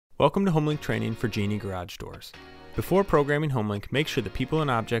Welcome to HomeLink training for Genie garage doors. Before programming HomeLink, make sure the people and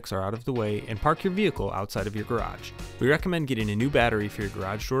objects are out of the way and park your vehicle outside of your garage. We recommend getting a new battery for your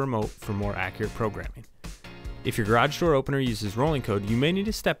garage door remote for more accurate programming. If your garage door opener uses rolling code, you may need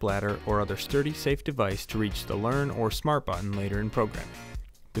a stepladder or other sturdy, safe device to reach the Learn or Smart button later in programming.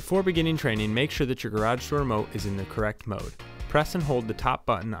 Before beginning training, make sure that your garage door remote is in the correct mode. Press and hold the top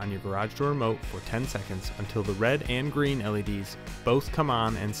button on your garage door remote for 10 seconds until the red and green LEDs both come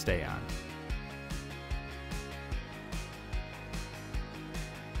on and stay on.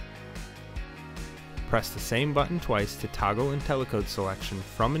 Press the same button twice to toggle IntelliCode selection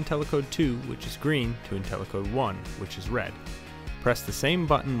from IntelliCode 2, which is green, to IntelliCode 1, which is red. Press the same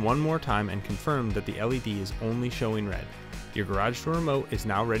button one more time and confirm that the LED is only showing red. Your garage door remote is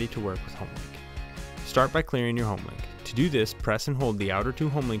now ready to work with HomeLink. Start by clearing your HomeLink. To do this, press and hold the outer two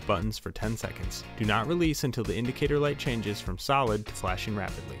HomeLink buttons for 10 seconds. Do not release until the indicator light changes from solid to flashing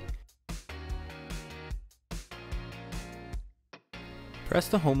rapidly. Press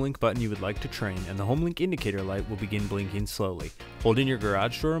the HomeLink button you would like to train and the HomeLink indicator light will begin blinking slowly. Holding your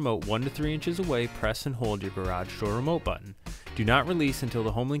garage door remote 1 to 3 inches away, press and hold your garage door remote button. Do not release until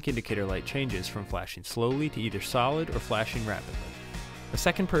the HomeLink indicator light changes from flashing slowly to either solid or flashing rapidly. A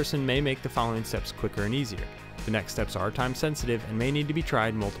second person may make the following steps quicker and easier. The next steps are time sensitive and may need to be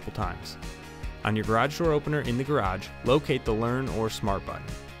tried multiple times. On your garage door opener in the garage, locate the Learn or Smart button.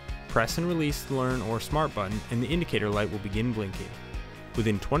 Press and release the Learn or Smart button and the indicator light will begin blinking.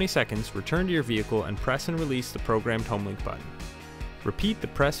 Within 20 seconds, return to your vehicle and press and release the programmed HomeLink button. Repeat the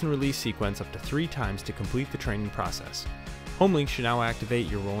press and release sequence up to 3 times to complete the training process. HomeLink should now activate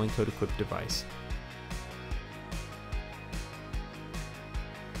your rolling code equipped device.